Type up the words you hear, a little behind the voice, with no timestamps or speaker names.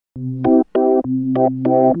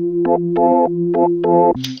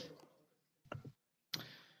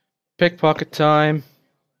Pickpocket time.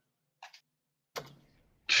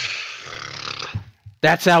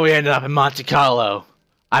 That's how we ended up in Monte Carlo.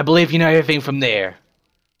 I believe you know everything from there.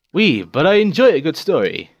 Oui, but I enjoy a good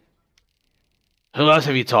story. Who else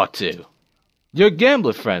have you talked to? Your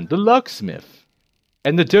gambler friend, the locksmith,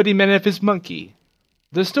 and the dirty man of his monkey.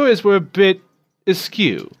 The stories were a bit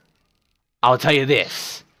askew. I'll tell you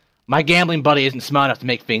this. My gambling buddy isn't smart enough to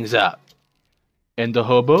make things up. And the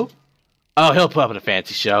hobo? Oh, he'll put up in a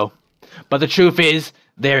fancy show. But the truth is,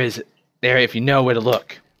 there if you know where to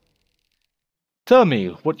look. Tell me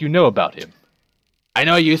what you know about him. I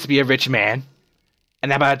know he used to be a rich man, and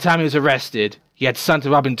that by the time he was arrested, he had sons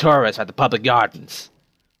robbing tourists at the public gardens.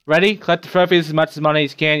 Ready? Collect the trophies as much money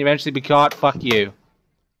as you can, eventually be caught. Fuck you.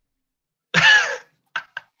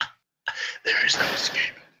 There is no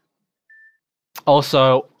escape.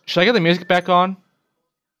 Also, should I get the music back on?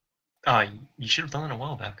 You should have done it a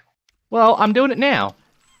while back. Well, I'm doing it now.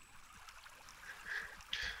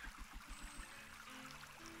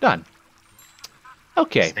 Done.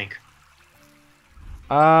 Okay. Stink.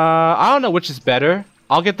 I don't know which is better.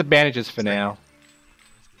 I'll get the bandages for now.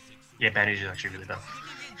 Yeah, bandages are actually really bad.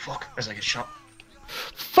 Fuck, as I get shot.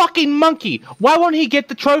 Fucking monkey! Why won't he get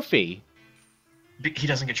the trophy? He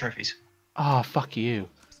doesn't get trophies. Oh, fuck you.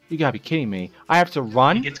 You gotta be kidding me. I have to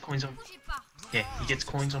run? He gets coins on... Yeah, he gets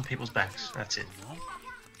coins on people's backs. That's it.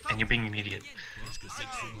 And you're being an idiot.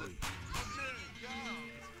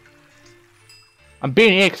 I'm being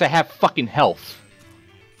an idiot because I have fucking health.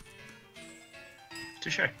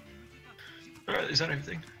 Touché. Alright, is that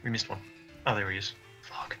everything? We missed one. Oh, there he is.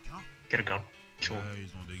 Fuck. Get a gun. Kill him.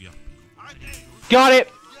 Got it!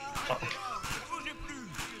 Uh-oh.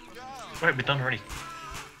 Wait, we're done already.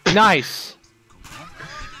 Nice.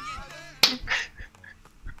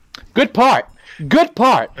 Good part. Good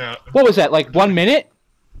part. What was that, like 1 minute?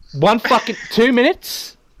 2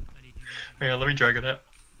 minutes? Yeah, let me drag it out.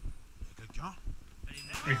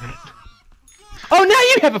 Oh, now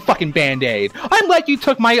you have a fucking band-aid. I'm glad you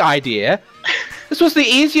took my idea. This was the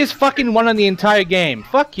easiest fucking one on the entire game.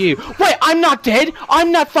 Fuck you. Wait, I'm not dead?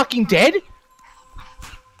 I'm not fucking dead?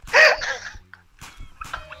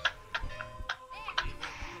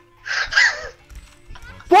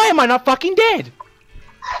 Why am I not fucking dead?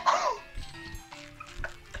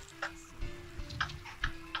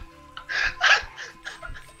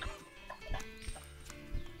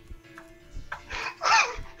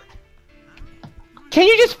 Can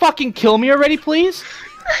you just fucking kill me already, please?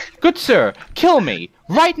 Good sir, kill me,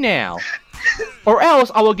 right now. Or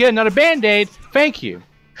else I will get another band-aid, thank you.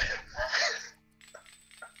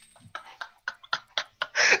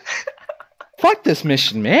 Fuck this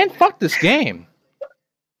mission, man, fuck this game.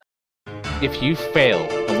 If you fail,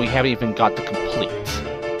 and we haven't even got the complete,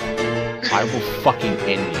 I will fucking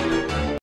end you.